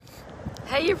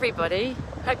Hey everybody,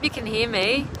 hope you can hear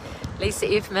me. Lisa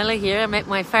F. Miller here. I'm at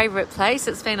my favourite place.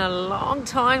 It's been a long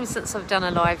time since I've done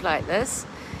a live like this.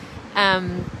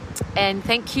 And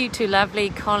thank you to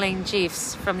lovely Colleen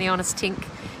Jeffs from the Honest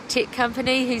Tech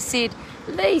Company who said,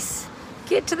 Lise,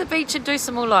 get to the beach and do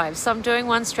some more lives. So I'm doing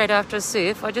one straight after a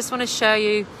surf. I just want to show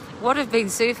you what I've been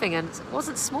surfing, and it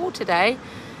wasn't small today,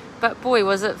 but boy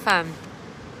was it fun.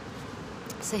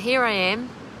 So here I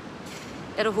am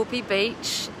at Ohope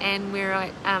Beach, and we're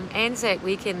at Anzac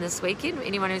weekend this weekend.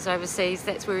 Anyone who's overseas,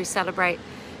 that's where we celebrate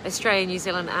Australia New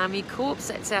Zealand Army Corps.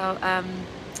 That's our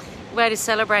way to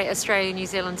celebrate Australia New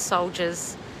Zealand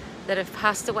soldiers that have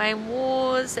passed away in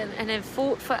wars and have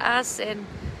fought for us, and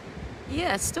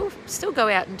yeah, still go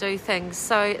out and do things.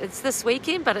 So it's this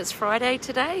weekend, but it's Friday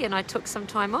today, and I took some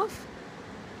time off.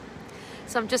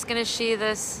 So I'm just going to share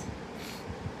this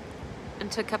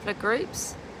into a couple of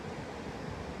groups.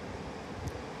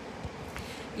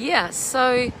 Yeah,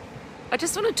 so I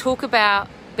just want to talk about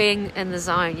being in the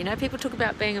zone. You know, people talk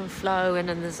about being in flow and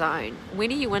in the zone.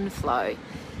 When are you in flow?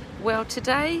 Well,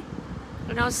 today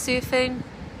when I was surfing,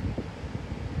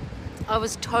 I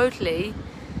was totally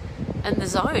in the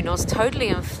zone. I was totally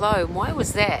in flow. And why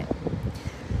was that?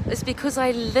 It's because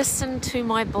I listened to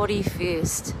my body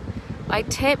first. I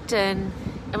tapped in,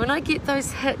 and when I get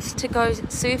those hits to go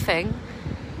surfing,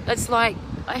 it's like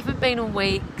I haven't been in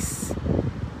weeks.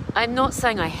 I'm not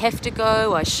saying I have to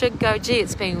go, I should go. Gee,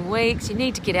 it's been weeks. You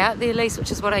need to get out there, Lise, which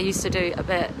is what I used to do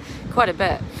quite a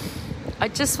bit. I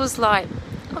just was like,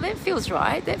 oh, that feels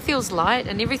right. That feels light,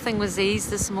 and everything was eased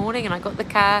this morning, and I got the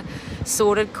car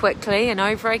sorted quickly, and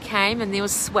over I came, and there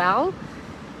was swell,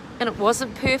 and it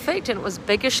wasn't perfect, and it was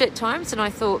biggish at times, and I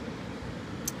thought,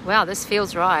 wow, this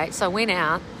feels right. So I went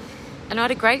out, and I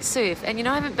had a great surf, and you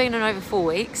know, I haven't been in over 4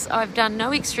 weeks. I've done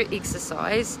no extra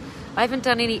exercise. I haven't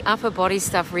done any upper body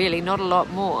stuff really, not a lot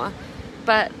more,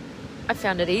 but I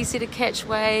found it easy to catch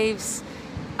waves.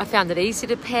 I found it easy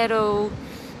to paddle,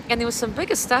 and there was some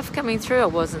bigger stuff coming through. I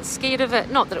wasn't scared of it,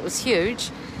 not that it was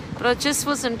huge, but I just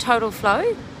was in total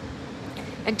flow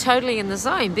and totally in the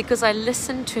zone because I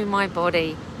listened to my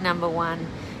body, number one,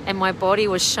 and my body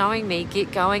was showing me,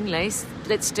 get going, Lise,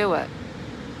 let's do it.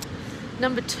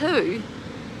 Number two,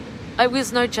 it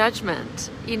was no judgment,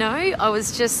 you know, I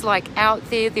was just like out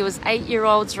there. There was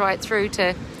 8-year-olds right through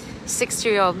to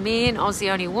 60-year-old men. I was the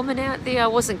only woman out there. I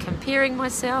wasn't comparing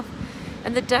myself.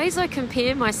 And the days I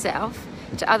compare myself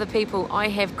to other people, I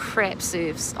have crap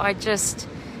surfs. I just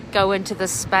go into the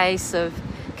space of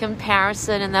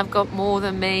comparison, and they've got more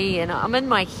than me, and I'm in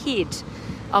my head.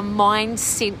 I'm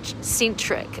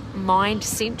mind-centric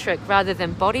rather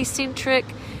than body-centric,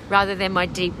 rather than my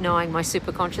deep knowing, my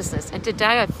super consciousness. And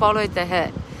today I followed the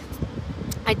hit.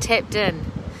 I tapped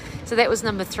in. So that was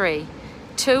number 3.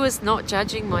 2 is not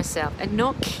judging myself and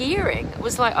not caring. It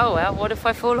was like, oh, well, what if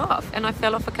I fall off? And I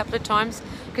fell off a couple of times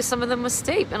because some of them were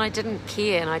steep, and I didn't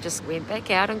care, and I just went back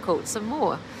out and caught some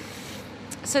more.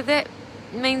 So that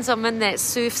means I'm in that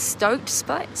surf-stoked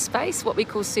space, what we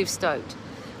call surf-stoked.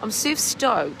 I'm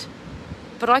surf-stoked,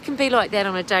 but I can be like that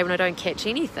on a day when I don't catch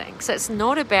anything. So it's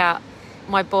not about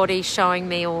my body showing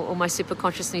me or my super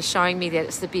consciousness showing me that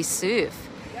it's the best surf.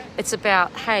 It's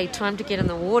about, hey, time to get in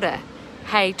the water.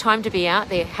 Hey, time to be out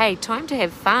there. Hey, time to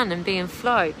have fun and be in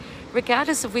flow,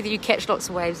 regardless of whether you catch lots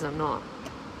of waves or not.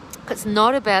 It's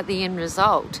not about the end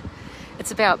result.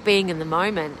 It's about being in the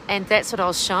moment. And that's what I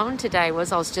was shown today,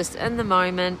 was I was just in the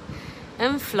moment,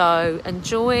 in flow,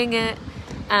 enjoying it,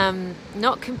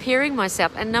 not comparing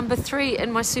myself. And number 3,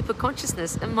 in my super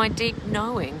consciousness, in my deep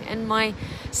knowing, in my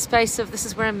space of this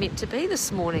is where I'm meant to be this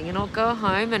morning. And I'll go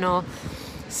home and I'll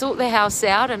sort the house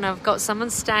out, and I've got someone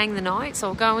staying the night, so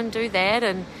I'll go and do that,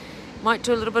 and might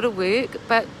do a little bit of work.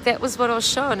 But that was what I was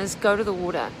shown, is go to the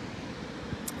water.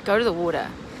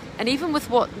 And even with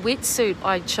what wetsuit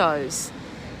I chose,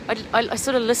 I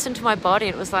sort of listened to my body,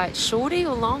 and it was like, shorty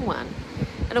or long one?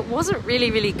 And it wasn't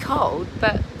really cold,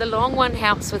 but the long one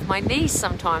helps with my knees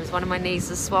sometimes. One of my knees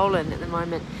is swollen at the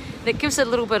moment. And it gives a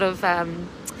little bit of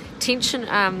tension,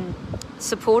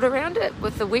 support around it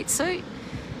with the wetsuit.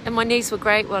 And my knees were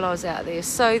great while I was out there.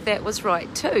 So that was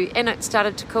right too. And it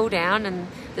started to cool down, and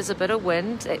there's a bit of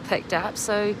wind that picked up.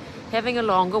 So having a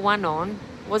longer one on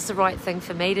was the right thing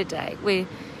for me today. Where,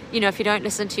 you know, if you don't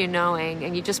listen to your knowing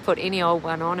and you just put any old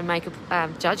one on and make a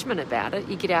judgment about it,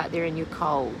 you get out there and you're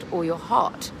cold or you're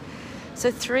hot.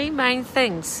 So 3 main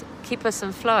things keep us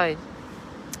in flow.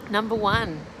 Number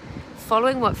 1,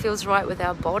 following what feels right with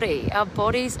our body. Our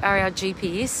bodies are our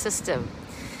GPS system.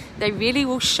 They really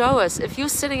will show us. If you're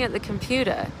sitting at the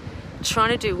computer trying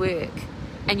to do work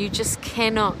and you just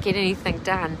cannot get anything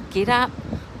done, get up,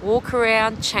 walk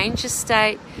around, change your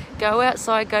state, go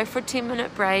outside, go for a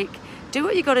 10-minute break, do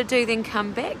what you got to do, then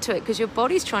come back to it, because your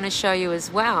body's trying to show you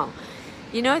as well.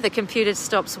 You know, the computer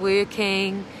stops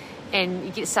working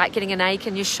and you start getting an ache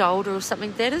in your shoulder or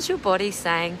something. That is your body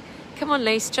saying, come on,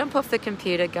 Lise, jump off the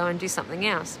computer, go and do something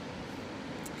else.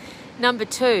 Number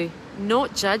 2,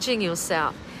 not judging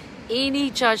yourself. Any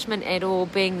judgment at all,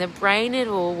 being the brain at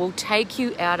all, will take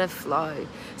you out of flow.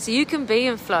 So you can be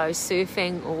in flow,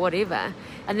 surfing or whatever,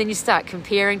 and then you start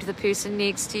comparing to the person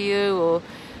next to you, or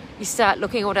you start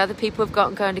looking at what other people have got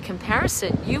and go into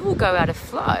comparison. You will go out of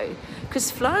flow,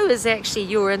 because flow is actually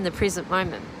you're in the present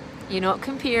moment. You're not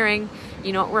comparing,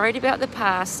 you're not worried about the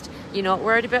past, you're not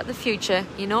worried about the future,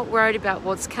 you're not worried about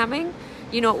what's coming,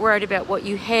 you're not worried about what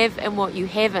you have and what you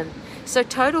haven't. So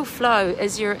total flow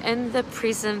is you're in the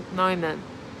present moment,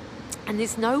 and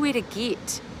there's nowhere to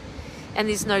get, and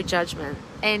there's no judgment.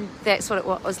 And that's what it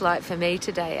was like for me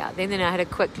today out there. And then I had a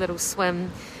quick little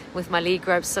swim with my leg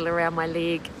rope still around my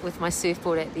leg with my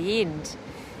surfboard at the end,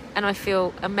 and I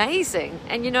feel amazing.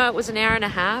 And you know, it was an hour and a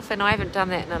half, and I haven't done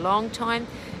that in a long time.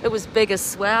 It was big as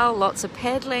swell, lots of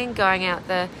paddling, going out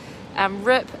the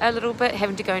rip a little bit,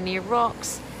 having to go near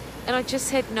rocks, and I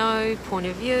just had no point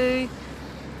of view,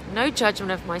 no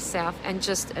judgment of myself, and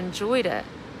just enjoyed it,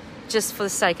 just for the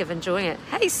sake of enjoying it.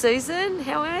 Hey Susan,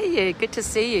 how are you? Good to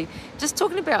see you. Just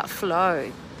talking about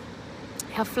flow.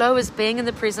 How flow is being in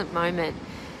the present moment.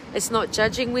 It's not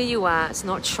judging where you are. It's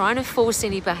not trying to force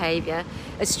any behavior.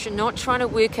 It's not trying to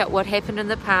work out what happened in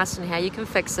the past and how you can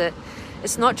fix it.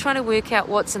 It's not trying to work out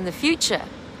what's in the future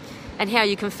and how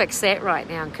you can fix that right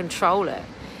now and control it.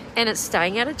 And it's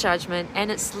staying out of judgment, and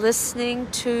it's listening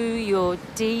to your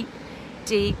deep,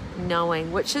 deep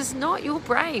knowing, which is not your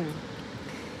brain.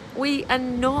 We are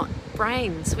not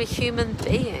brains. We're human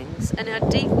beings, and our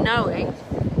deep knowing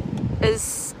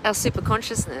is our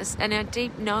superconsciousness, and our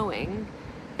deep knowing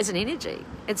is an energy.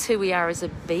 It's who we are as a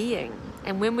being.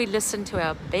 And when we listen to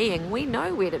our being, we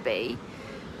know where to be.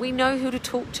 We know who to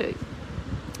talk to.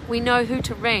 We know who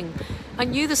to ring. I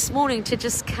knew this morning to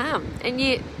just come. And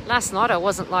yet last night I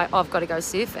wasn't like, oh, I've got to go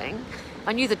surfing.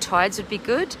 I knew the tides would be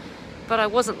good, but I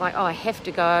wasn't like, oh, I have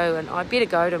to go and I better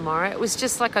go tomorrow. It was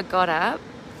just like I got up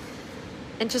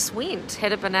and just went,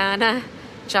 had a banana,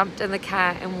 jumped in the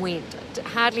car and went.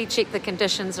 Hardly checked the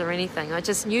conditions or anything. I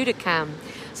just knew to come.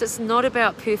 So it's not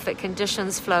about perfect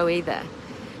conditions flow either.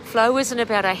 Flow isn't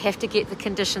about I have to get the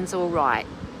conditions all right.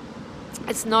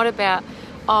 It's not about,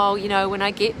 oh, you know, when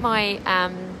I get my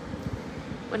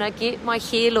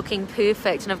hair looking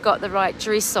perfect and I've got the right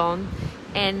dress on,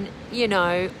 and you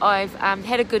know I've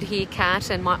had a good haircut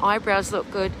and my eyebrows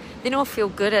look good, then I'll feel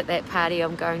good at that party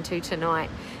I'm going to tonight.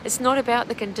 It's not about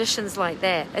the conditions like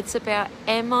that. It's about,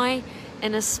 am I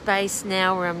in a space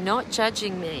now where I'm not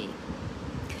judging me?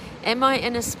 Am I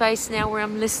in a space now where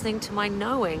I'm listening to my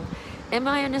knowing? Am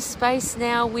I in a space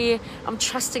now where I'm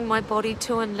trusting my body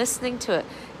to and listening to it?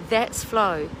 That's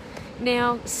flow.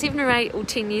 Now, 7 or 8 or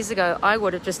 10 years ago, I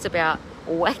would have just about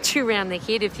whacked you around the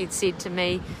head if you'd said to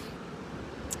me,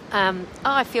 oh,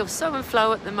 I feel so in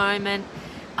flow at the moment.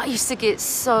 I used to get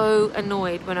so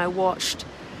annoyed when I watched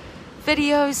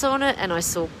videos on it and I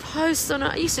saw posts on it.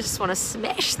 I used to just want to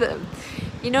smash them,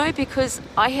 you know, because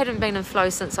I hadn't been in flow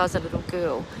since I was a little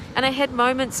girl. And I had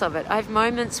moments of it. I have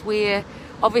moments where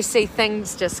obviously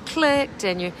things just clicked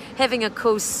and you're having a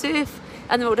cool surf,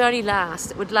 and it would only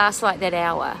last. It would last like that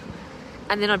hour.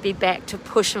 And then I'd be back to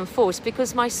push and force,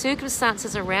 because my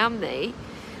circumstances around me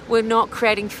were not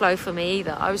creating flow for me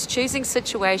either. I was choosing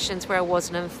situations where I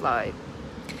wasn't in flow.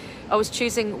 I was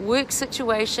choosing work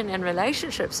situation and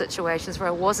relationship situations where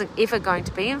I wasn't ever going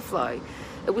to be in flow.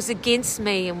 It was against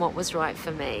me and what was right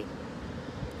for me.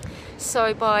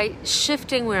 So by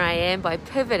shifting where I am, by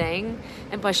pivoting,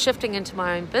 and by shifting into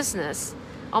my own business,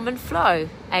 I'm in flow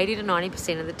 80 to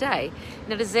 90% of the day.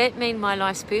 Now, does that mean my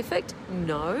life's perfect?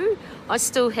 No. I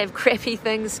still have crappy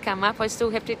things come up. I still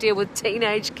have to deal with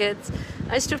teenage kids.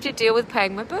 I still have to deal with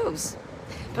paying my bills.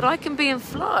 But I can be in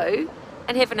flow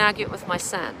and have an argument with my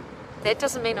son. That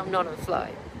doesn't mean I'm not in flow.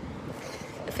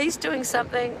 If he's doing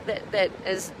something that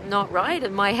is not right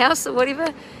in my house or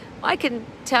whatever, I can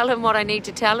tell him what I need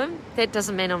to tell him. That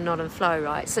doesn't mean I'm not in flow,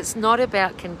 right? So it's not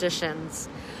about conditions.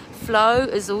 Flow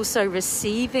is also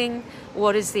receiving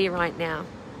what is there right now.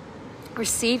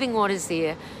 Receiving what is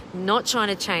there, not trying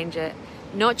to change it,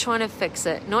 not trying to fix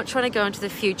it, not trying to go into the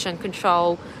future and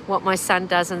control what my son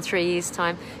does in 3 years'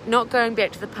 time, not going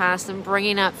back to the past and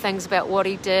bringing up things about what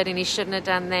he did and he shouldn't have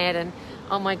done that and,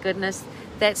 oh my goodness,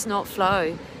 that's not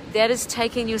flow. That is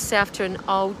taking yourself to an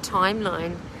old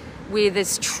timeline where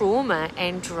there's trauma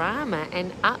and drama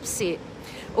and upset.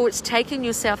 or it's taking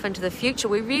yourself into the future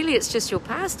where really it's just your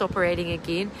past operating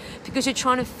again because you're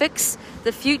trying to fix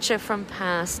the future from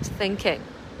past thinking.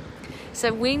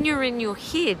 So when you're in your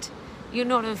head, you're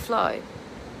not in flow.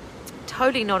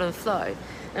 Totally not in flow.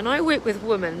 And I work with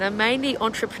women. They're mainly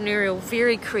entrepreneurial,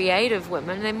 very creative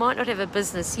women. They might not have a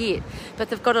business yet, but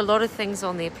they've got a lot of things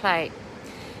on their plate.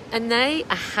 And they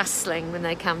are hustling when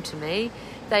they come to me.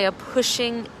 They are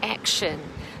pushing action.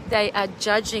 They are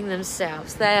judging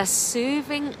themselves. They are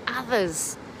serving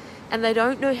others. And they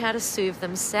don't know how to serve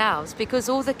themselves because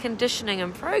all the conditioning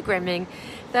and programming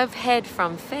they've had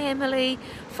from family,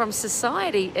 from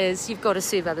society is you've got to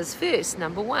serve others first,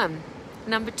 number one.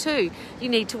 Number two, you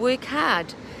need to work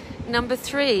hard. Number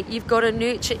three, you've got to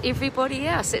nurture everybody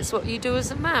else. That's what you do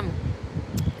as a mum.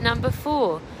 Number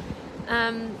four,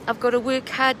 I've got to work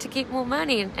hard to get more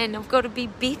money and I've got to be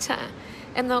better.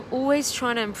 And they're always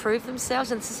trying to improve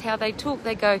themselves, and this is how they talk.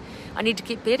 They go, I need to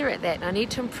get better at that. I need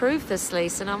to improve this,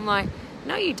 Lisa. And I'm like,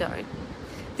 no, you don't.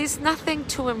 There's nothing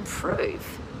to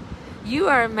improve. You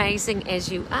are amazing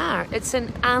as you are. It's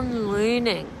an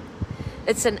unlearning.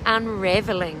 It's an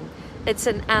unraveling. It's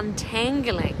an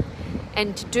untangling.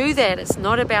 And to do that, it's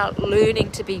not about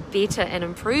learning to be better and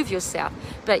improve yourself.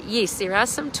 But yes, there are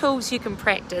some tools you can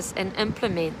practice and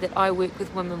implement that I work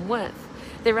with women with.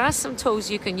 There are some tools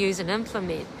you can use and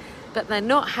implement, but they're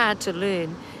not hard to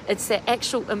learn. It's the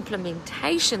actual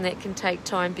implementation that can take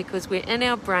time because we're in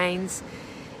our brains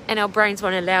and our brains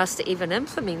won't allow us to even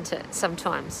implement it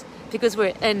sometimes because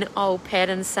we're in old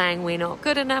patterns saying we're not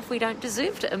good enough, we don't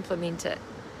deserve to implement it.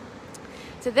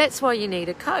 So that's why you need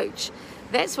a coach.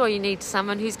 That's why you need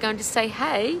someone who's going to say,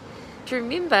 hey, do you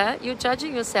remember you're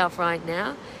judging yourself right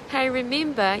now? Hey,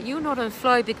 remember you're not in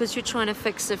flow because you're trying to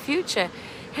fix the future.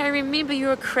 Hey, remember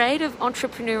you're a creative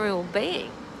entrepreneurial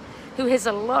being who has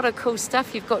a lot of cool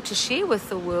stuff you've got to share with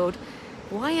the world.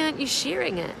 Why aren't you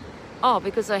sharing it? Oh,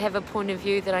 because I have a point of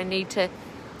view that I need to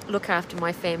look after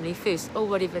my family first, or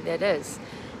whatever that is.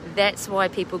 That's why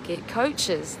people get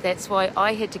coaches. That's why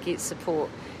I had to get support.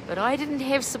 But I didn't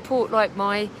have support like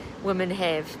my women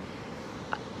have.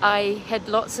 I had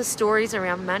lots of stories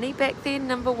around money back then,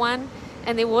 number one,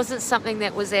 and there wasn't something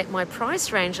that was at my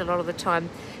price range a lot of the time.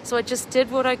 So I just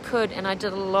did what I could, and I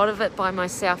did a lot of it by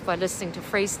myself by listening to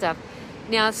free stuff.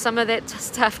 Now, some of that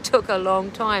stuff took a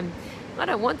long time. I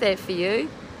don't want that for you.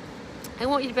 I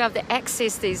want you to be able to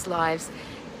access these lives,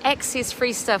 access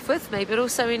free stuff with me, but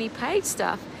also any paid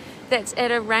stuff that's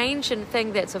at a range and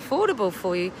thing that's affordable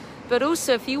for you. But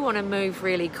also if you want to move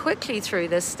really quickly through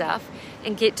this stuff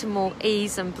and get to more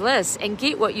ease and bliss and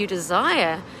get what you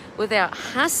desire without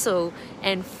hustle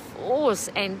and force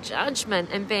and judgment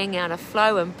and being out of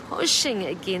flow and pushing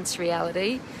against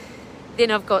reality,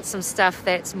 then I've got some stuff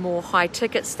that's more high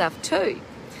ticket stuff too,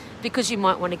 because you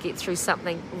might want to get through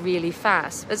something really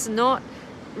fast. It's not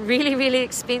really, really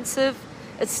expensive.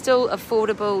 It's still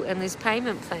affordable, and there's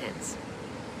payment plans.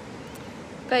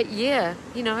 But yeah,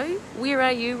 you know, where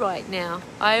are you right now?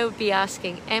 I would be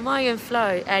asking, am I in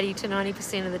flow 80 to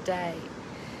 90% of the day?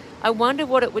 I wonder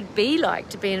what it would be like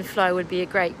to be in flow would be a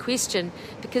great question,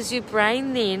 because your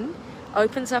brain then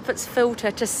opens up its filter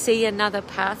to see another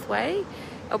pathway.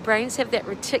 Our brains have that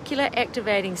reticular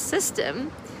activating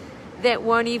system that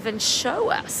won't even show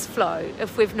us flow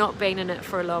if we've not been in it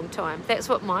for a long time. That's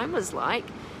what mine was like.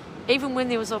 Even when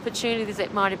there was opportunities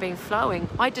that might have been flowing,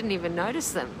 I didn't even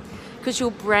notice them, because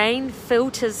your brain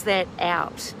filters that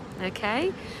out,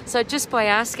 okay? So just by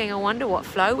asking, I wonder what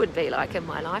flow would be like in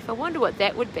my life, I wonder what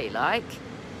that would be like,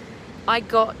 I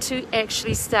got to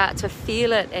actually start to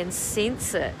feel it and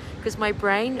sense it, because my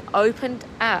brain opened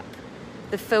up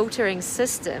the filtering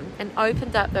system and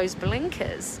opened up those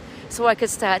blinkers so I could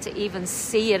start to even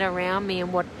see it around me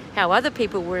and how other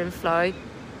people were in flow.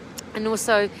 And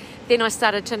also then I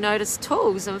started to notice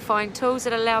tools and find tools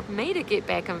that allowed me to get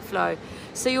back in flow.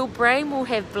 So your brain will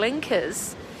have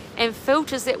blinkers and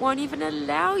filters that won't even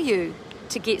allow you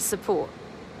to get support,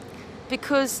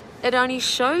 because it only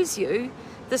shows you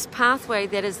this pathway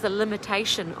that is the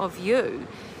limitation of you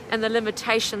and the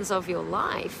limitations of your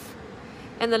life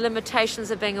and the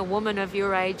limitations of being a woman of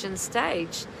your age and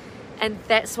stage. And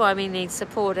that's why we need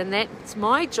support. And that's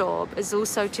my job, is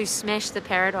also to smash the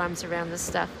paradigms around this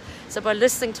stuff. So by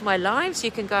listening to my lives, you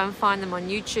can go and find them on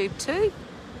YouTube too.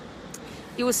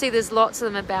 You will see there's lots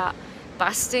of them about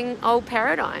busting old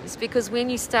paradigms, because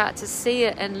when you start to see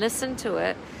it and listen to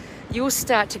it, you'll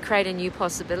start to create a new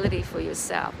possibility for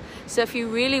yourself. So if you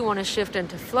really want to shift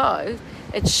into flow,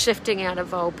 it's shifting out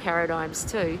of old paradigms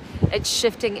too. It's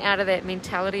shifting out of that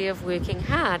mentality of working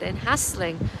hard and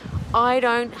hustling. I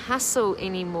don't hustle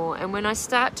anymore. And when I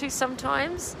start to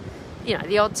sometimes, you know,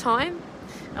 the odd time,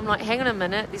 I'm like, hang on a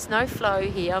minute, there's no flow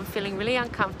here. I'm feeling really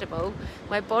uncomfortable.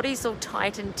 My body's all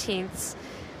tight and tense.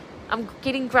 I'm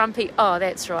getting grumpy. Oh,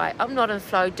 that's right. I'm not in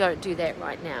flow. Don't do that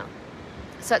right now.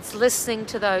 So it's listening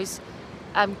to those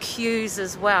cues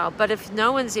as well. But if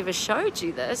no one's ever showed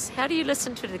you this, how do you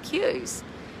listen to the cues?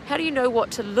 How do you know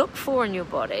what to look for in your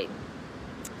body?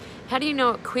 How do you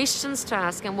know what questions to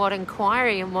ask and what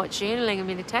inquiry and what journaling and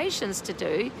meditations to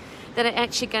do that are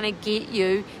actually going to get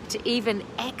you to even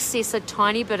access a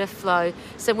tiny bit of flow?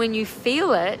 So when you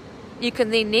feel it, you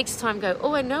can then next time go,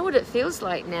 oh, I know what it feels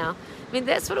like now. I mean,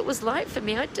 that's what it was like for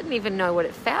me. I didn't even know what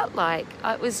it felt like.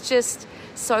 It was just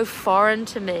so foreign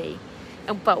to me.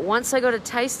 But once I got a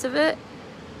taste of it,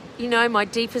 you know, my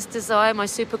deepest desire, my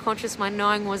superconscious, my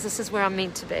knowing was this is where I'm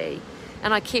meant to be.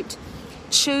 And I kept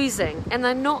choosing. And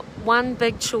they're not one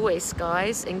big choice,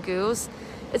 guys and girls.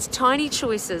 It's tiny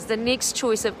choices. The next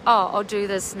choice of, oh, I'll do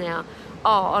this now.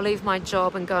 Oh, I'll leave my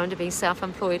job and go into being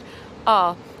self-employed.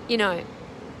 Oh, you know,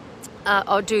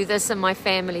 I'll do this in my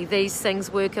family. These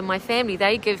things work in my family.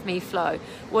 They give me flow.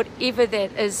 Whatever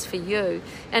that is for you.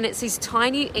 And it's these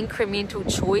tiny incremental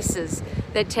choices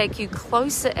that take you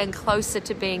closer and closer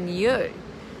to being you.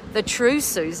 The true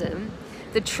Susan,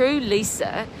 the true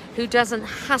Lisa, who doesn't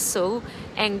hustle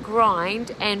and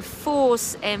grind and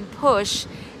force and push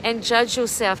and judge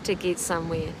yourself to get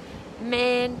somewhere.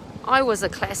 Man, I was a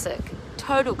classic.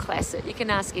 Total classic. You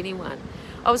can ask anyone.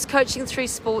 I was coaching 3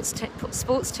 sports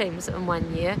teams in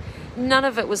 1 year. None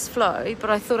of it was flow, but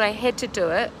I thought I had to do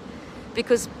it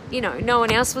because, you know, no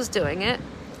one else was doing it.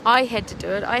 I had to do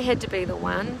it. I had to be the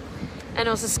one. And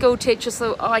I was a school teacher,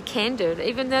 so I can do it,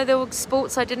 even though there were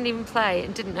sports I didn't even play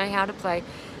and didn't know how to play.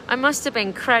 I must have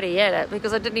been cruddy at it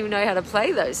because I didn't even know how to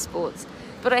play those sports.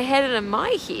 But I had it in my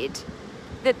head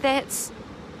that's...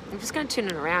 I'm just going to turn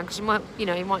it around because you might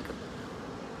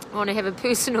want to have a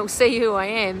personal see who I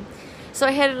am. So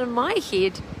I had it in my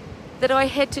head that I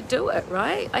had to do it,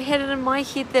 right? I had it in my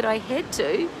head that I had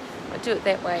to, I do it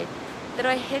that way, that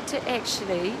I had to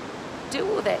actually do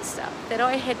all that stuff, that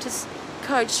I had to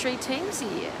coach 3 teams a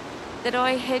year, that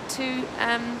I had to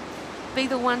be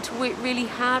the one to work really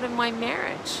hard in my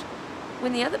marriage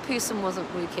when the other person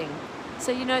wasn't working.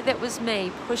 So, you know, that was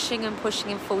me pushing and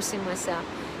forcing myself.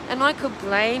 And I could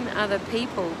blame other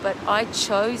people, but I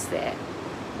chose that.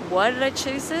 Why did I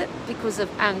choose it? Because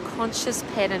of unconscious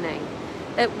patterning.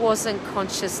 It wasn't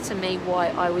conscious to me why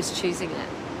I was choosing it.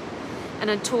 And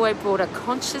until I brought a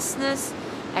consciousness,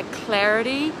 a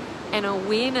clarity, and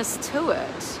awareness to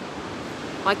it,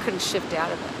 I couldn't shift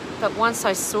out of it. But once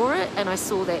I saw it and I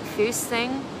saw that first thing,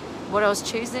 what I was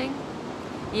choosing,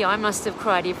 yeah, I must have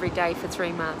cried every day for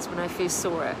 3 months when I first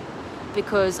saw it,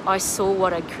 because I saw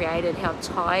what I'd created, how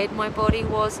tired my body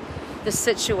was, the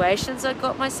situations I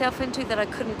got myself into that I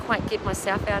couldn't quite get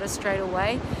myself out of straight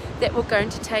away, that were going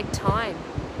to take time.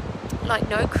 Like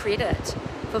no credit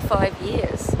for 5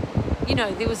 years. You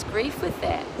know, there was grief with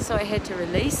that. So I had to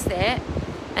release that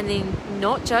and then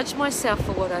not judge myself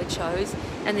for what I chose,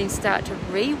 and then start to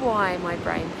rewire my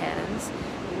brain patterns,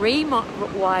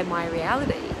 rewire my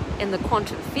reality in the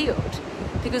quantum field.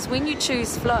 Because when you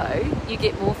choose flow, you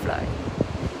get more flow.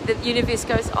 The universe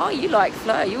goes, oh, you like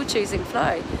flow, you're choosing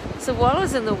flow. So while I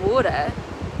was in the water,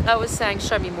 I was saying,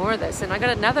 show me more of this. And I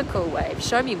got another cool wave,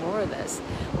 show me more of this.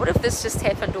 What if this just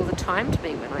happened all the time to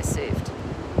me when I surfed?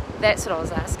 That's what I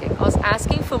was asking. I was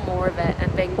asking for more of it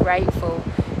and being grateful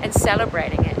and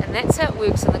celebrating it. And that's how it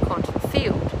works in the quantum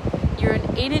field. You're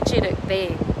an energetic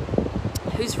being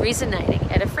who's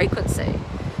resonating at a frequency.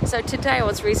 So today I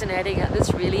was resonating at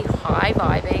this really high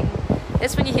vibing,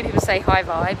 that's when you hear people say high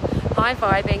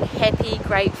vibing, happy,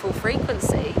 grateful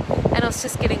frequency. And I was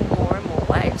just getting more and more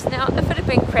waves. Now, if it had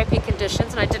been crappy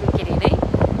conditions and I didn't get any,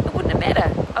 it wouldn't have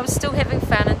mattered. I was still having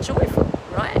fun and joyful,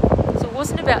 right? So it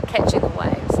wasn't about catching the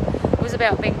waves. It was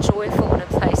about being joyful in a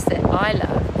place that I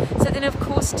love. So then, of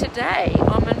course, today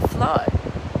I'm in flow.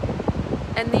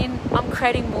 And then I'm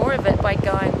creating more of it by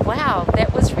going, wow,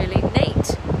 that was really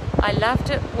neat. I loved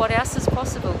it. What else is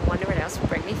possible? Wonder what else will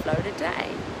bring me flow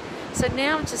today. So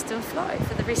now I'm just in flow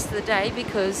for the rest of the day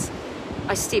because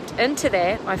I stepped into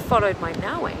that. I followed my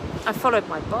knowing. I followed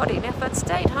my body. Now, if I'd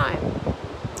stayed home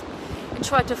and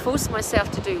tried to force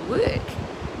myself to do work,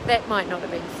 that might not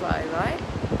have been flow, right?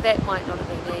 That might not have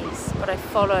been ease. But I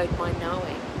followed my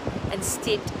knowing and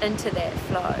stepped into that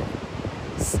flow.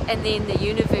 And then the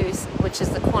universe, which is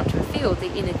the quantum field,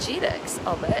 the energetics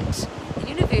of it, the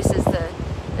universe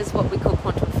is what we call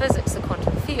quantum physics, the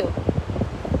quantum field.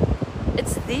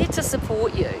 It's there to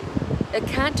support you. It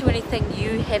can't do anything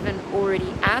you haven't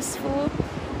already asked for,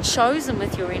 chosen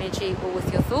with your energy or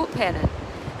with your thought pattern.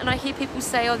 And I hear people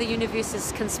say, oh, the universe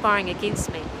is conspiring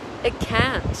against me. It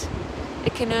can't.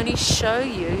 It can only show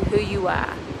you who you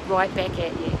are right back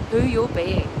at you, who you're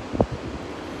being.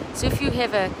 So if you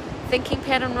have a thinking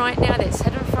pattern right now that's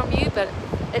hidden from you, but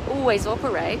it always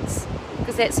operates,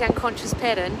 because that's the unconscious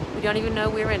pattern, we don't even know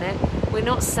we're in it. We're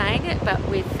not saying it, but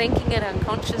we're thinking it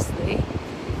unconsciously,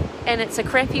 and it's a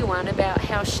crappy one about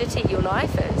how shitty your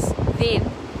life is,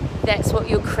 then that's what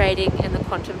you're creating in the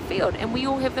quantum field. And we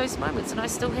all have those moments, and I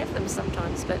still have them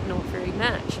sometimes, but not very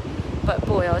much. But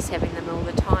boy, I was having them all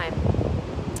the time.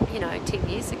 10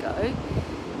 years ago,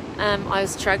 I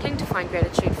was struggling to find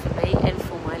gratitude for me and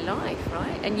for my life,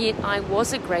 right? And yet I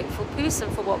was a grateful person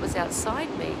for what was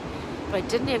outside me, but I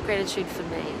didn't have gratitude for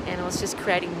me, and I was just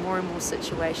creating more and more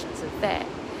situations of that.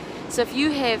 So if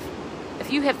you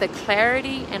have the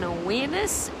clarity and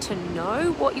awareness to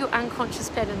know what your unconscious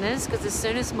pattern is, because as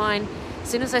soon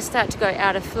as I start to go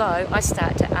out of flow, I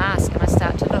start to ask and I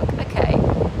start to look, okay,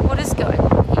 what is going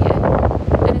on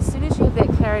here? And as soon as you have that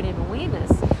clarity and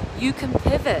awareness, you can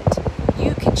pivot.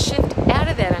 You can shift out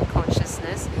of that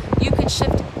unconsciousness. You can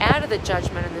shift out of the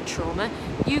judgment and the trauma.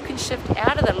 You can shift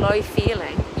out of the low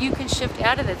feeling. You can shift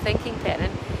out of the thinking pattern.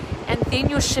 And then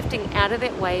you're shifting out of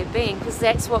that way of being, because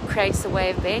that's what creates the way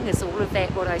of being, is all of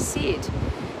that, what I said.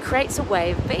 Creates a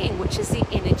way of being, which is the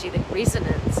energetic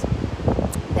resonance.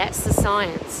 That's the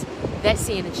science. That's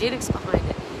the energetics behind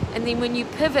it. And then when you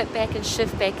pivot back and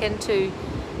shift back into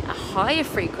a higher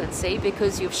frequency,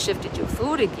 because you've shifted your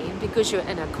thought again, because you're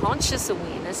in a conscious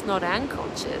awareness, not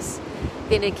unconscious,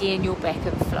 then again you're back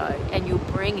in flow and you're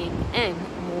bringing in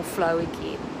more flow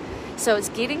again. So it's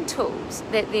getting tools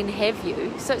that then have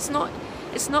you. So it's not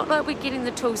like we're getting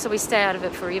the tools so we stay out of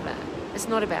it forever. It's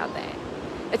not about that.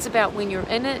 It's about when you're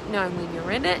in it, knowing when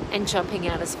you're in it, and jumping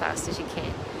out as fast as you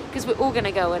can. Because we're all going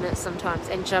to go in it sometimes,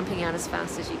 and jumping out as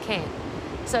fast as you can.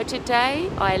 So today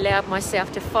I allowed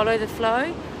myself to follow the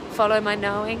flow, follow my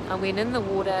knowing. I went in the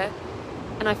water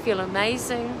and I feel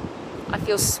amazing. I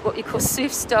feel what you call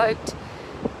surf stoked.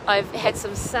 I've had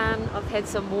some sun, I've had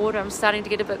some water. I'm starting to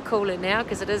get a bit cooler now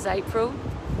because it is April.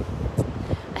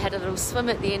 I had a little swim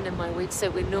at the end of my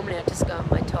wetsuit where normally I just go on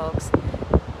my togs.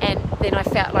 And then I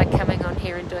felt like coming on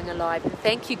here and doing a live. And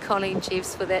thank you, Colleen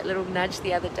Jeffs, for that little nudge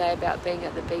the other day about being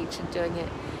at the beach and doing it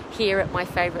here at my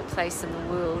favourite place in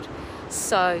the world.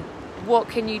 So what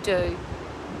can you do?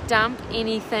 Dump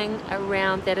anything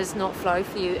around that is not flow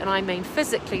for you. And I mean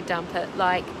physically dump it,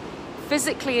 like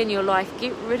physically in your life,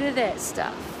 get rid of that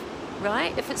stuff,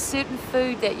 right? If it's certain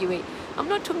food that you eat. I'm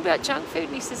not talking about junk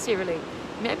food necessarily.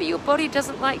 Maybe your body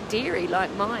doesn't like dairy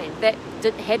like mine. That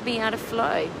had me out of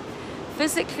flow.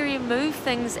 Physically remove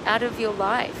things out of your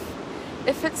life.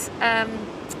 If it's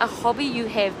a hobby you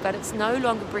have but it's no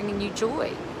longer bringing you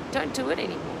joy, don't do it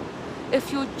anymore.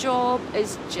 If your job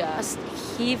is just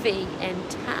heavy and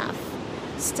tough,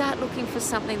 start looking for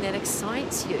something that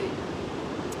excites you.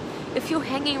 If you're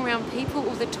hanging around people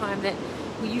all the time that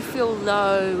you feel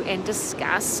low and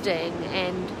disgusting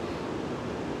and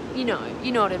you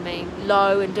know what I mean,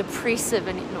 low and depressive,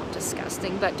 and not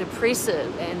disgusting but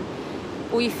depressive, and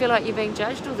or you feel like you're being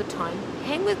judged all the time,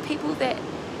 hang with people that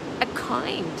are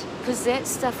kind, because that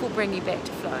stuff will bring you back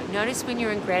to flow. Notice when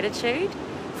you're in gratitude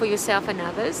for yourself and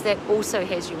others, that also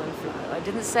has you in flow. I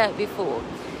didn't say it before,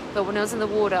 but when I was in the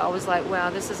water, I was like, wow,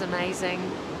 this is amazing.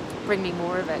 Bring me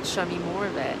more of it. Show me more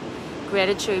of it.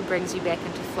 Gratitude brings you back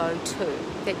into flow too.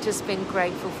 That just being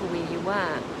grateful for where you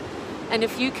are. And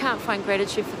if you can't find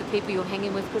gratitude for the people you're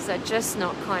hanging with because they're just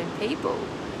not kind people,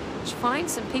 find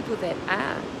some people that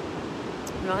are,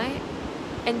 right?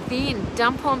 And then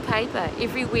dump on paper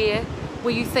everywhere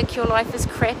where you think your life is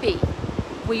crappy,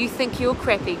 where you think you're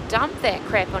crappy. Dump that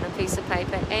crap on a piece of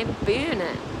paper and burn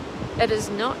it. It is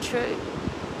not true.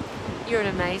 You're an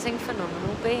amazing,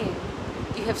 phenomenal being.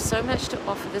 You have so much to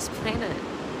offer this planet.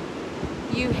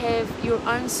 You have your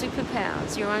own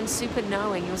superpowers, your own super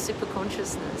knowing, your super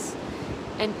consciousness.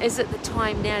 And is it the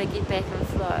time now to get back in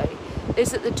flow?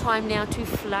 Is it the time now to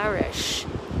flourish?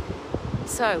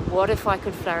 So what if I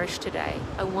could flourish today?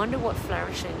 I wonder what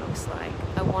flourishing looks like.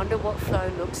 I wonder what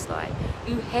flow looks like.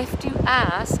 You have to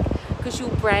ask, because your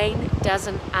brain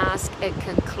doesn't ask, it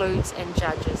concludes and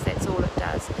judges. That's all it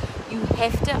does. You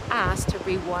have to ask to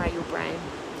rewire your brain.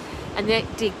 And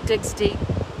that digs deep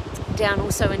down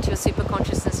also into your super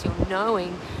consciousness, your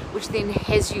knowing, which then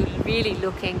has you really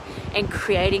looking and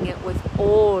creating it with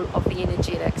all of the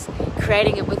energetics,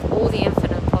 creating it with all the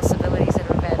infinite possibilities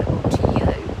that are available to you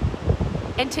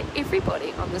and to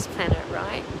everybody on this planet,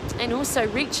 right? And also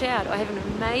reach out. I have an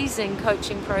amazing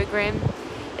coaching program.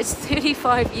 It's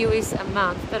 $35 US a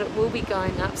month, but it will be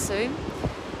going up soon.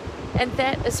 And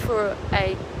that is for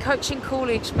a coaching call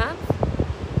each month,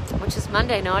 which which is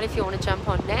Monday night if you want to jump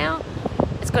on now.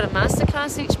 It's got a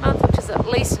masterclass each month, which is at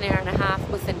least an hour and a half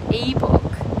with an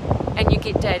ebook, and you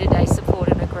get day-to-day support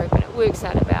in a group, and it works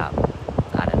out about,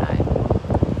 I don't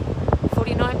know,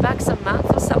 49 bucks a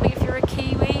month or something if you're a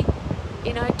Kiwi,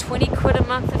 you know, 20 quid a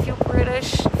month if you're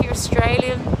British, if you're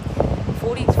Australian,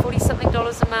 40 something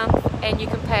dollars a month, and you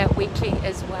can pay it weekly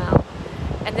as well.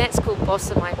 And that's called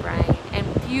Boss of My Brain,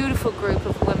 and beautiful group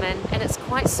of women, and it's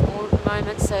quite small at the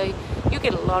moment, so you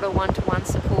get a lot of one-to-one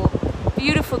support.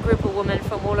 Beautiful group of women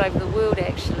from all over the world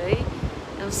actually,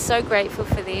 and I'm so grateful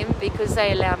for them because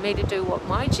they allow me to do what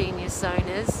my genius zone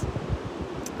is,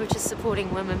 which is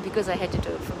supporting women, because I had to do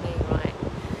it for me, right?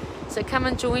 So come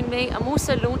and join me. I'm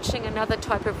also launching another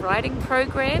type of writing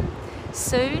program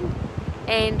soon,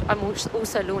 and I'm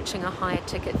also launching a higher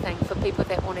ticket thing for people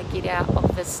that want to get out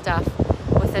of this stuff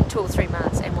within 2 or 3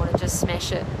 months and want to just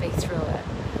smash it and be through it.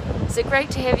 So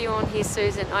great to have you on here,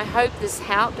 Susan. I hope this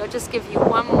helped. I'll just give you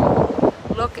one more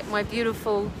look at my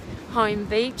beautiful home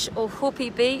beach, or Hopi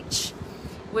Beach,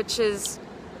 which is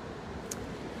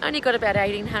only got about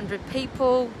 1,800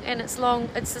 people, and it's long.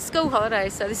 It's a school holiday,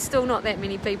 so there's still not that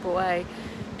many people, eh?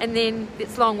 And then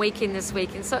it's long weekend this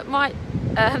weekend, so it might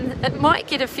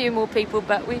get a few more people,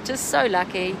 but we're just so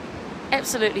lucky.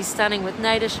 Absolutely stunning with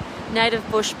native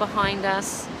bush behind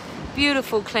us,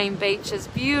 beautiful clean beaches,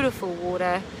 beautiful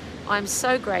water. I'm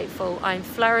so grateful. I'm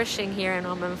flourishing here and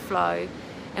I'm in flow,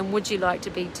 and would you like to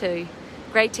be too?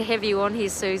 Great to have you on here,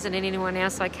 Susan, and anyone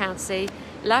else I can't see.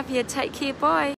 Love you. Take care. Bye.